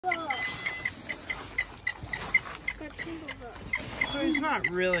So he's not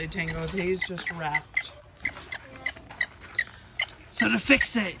really tangled, he's just wrapped. So to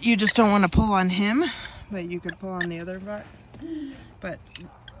fix it, you just don't want to pull on him, but you could pull on the other butt. But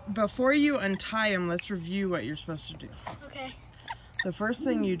before you untie him, let's review what you're supposed to do. Okay. The first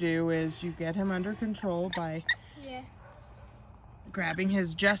thing you do is you get him under control by grabbing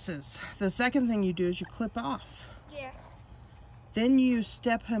his jesses. The second thing you do is you clip off. Yeah. Then you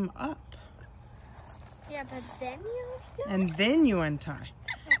step him up. Yeah, but then you do? And then you untie.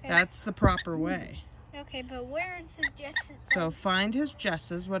 Okay. That's the proper way. Okay, but where is the jesses? So find his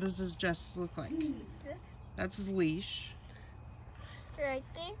jesses. What does his jesses look like? This? That's his leash. Right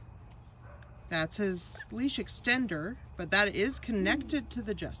there? That's his leash extender, but that is connected to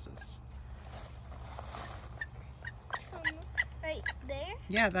the jesses. So, right there?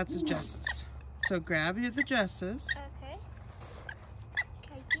 Yeah, that's his jesses. So grab you the jesses. Okay.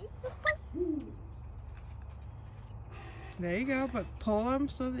 There you go, but pull them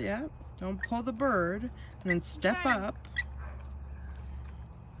so that, yeah, don't pull the bird. And then step up.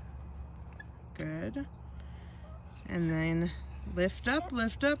 Good. And then lift up,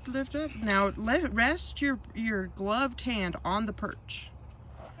 lift up, lift up. Now rest your gloved hand on the perch.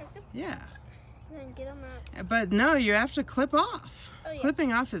 Yeah. And then get them out. But no, you have to clip off. Oh, yeah.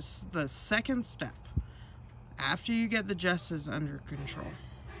 Clipping off is the second step. After you get the jesses under control.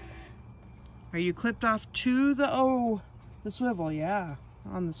 Are you clipped off to the swivel? Yeah,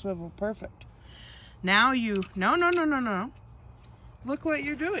 on the swivel. Perfect. Now you, no. Look what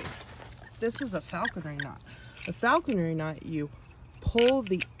you're doing. This is a falconry knot. A falconry knot, you pull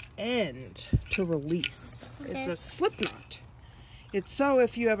the end to release. Okay. It's a slip knot. It's so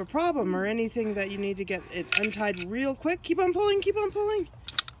if you have a problem or anything that you need to get it untied real quick, keep on pulling, keep on pulling.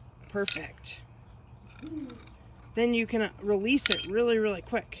 Perfect. Then you can release it really, really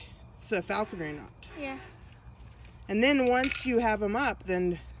quick. It's a falconry knot. Yeah. And then once you have him up,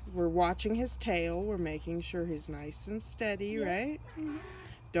 then we're watching his tail. We're making sure he's nice and steady, right? Mm-hmm.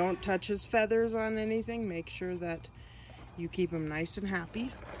 Don't touch his feathers on anything. Make sure that you keep him nice and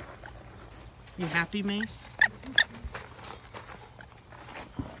happy. You happy, Mace?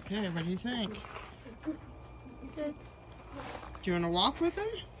 Okay, what do you think? Good. Do you want to walk with him?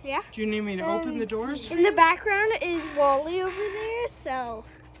 Yeah. Do you need me to open the doors for In the background is Wally over there, so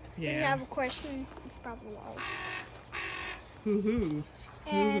yeah. if you have a question, it's probably Wally. Hoo-hoo.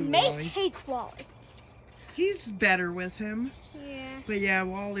 And Mace hates Wally. He's better with him. Yeah. But yeah,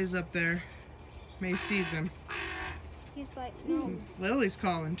 Wally's up there. Mace sees him. He's like, no. Lily's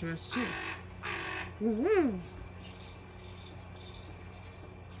calling to us too. Woohoo!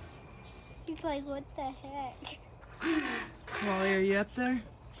 She's like, what the heck? Wally, are you up there?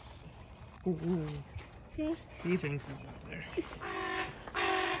 Ooh. See? He thinks he's up there.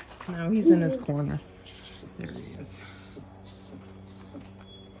 No, he's in his corner. There he is.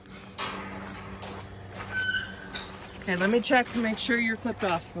 Okay, let me check to make sure you're clipped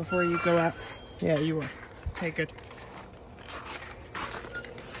off before you go out. Yeah, you are. Okay, good.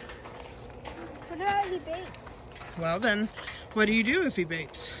 What about he baits? Well then, what do you do if he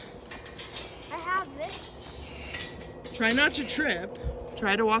baits? I have this. Try not to trip.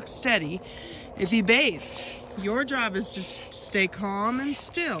 Try to walk steady. If he baits, your job is to stay calm and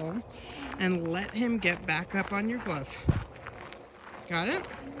still and let him get back up on your glove. Got it?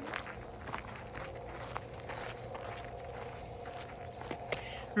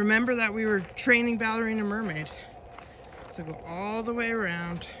 Remember that we were training ballerina mermaid. So go all the way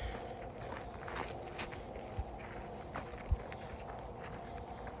around.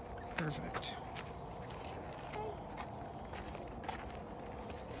 Perfect.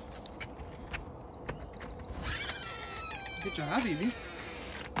 Good job, Evie.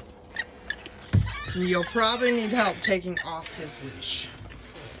 And you'll probably need help taking off his leash.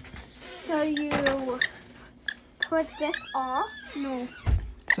 So you put this off? No.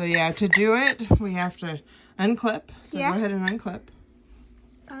 So yeah, to do it, we have to unclip. So yeah. Go ahead and unclip.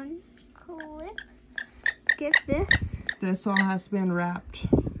 Unclip. Get this. This all has to be unwrapped.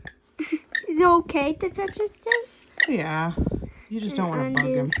 Is it okay to touch his toes? Yeah. You just don't want to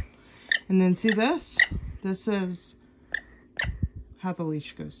bug him. And then see this? This is how the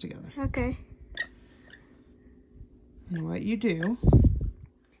leash goes together. Okay. And what you do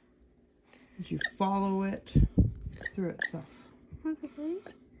is you follow it through itself. Okay.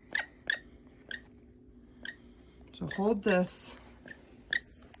 So hold this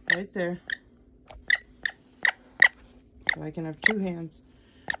right there. So I can have two hands.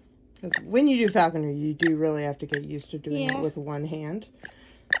 Because when you do falconry, you do really have to get used to doing it with one hand.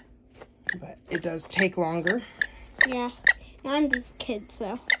 But it does take longer. Yeah. I'm just a kid,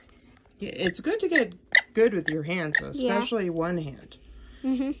 so. It's good to get good with your hands, especially one hand.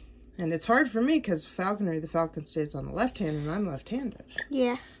 Mm-hmm. And it's hard for me because falconry, the falcon stays on the left hand and I'm left-handed.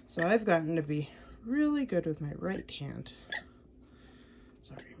 Yeah. So I've gotten to be really good with my right hand.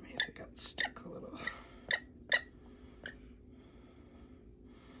 Sorry, Mace, got stuck a little.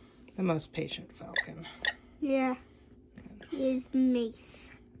 The most patient falcon. Yeah. Is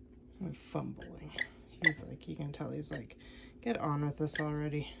Mace. I'm fumbling. He's like, you can tell he's like, get on with this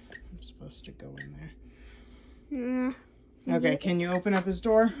already. I'm supposed to go in there. Yeah. Okay, can you open up his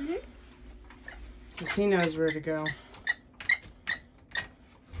door? Mm-hmm. Because he knows where to go.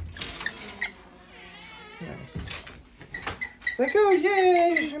 Nice. It's like, oh,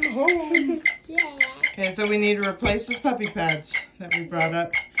 yay, I'm home. Yeah. Okay, so we need to replace his puppy pads that we brought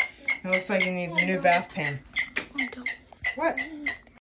up. It looks like he needs a new bath pan. What?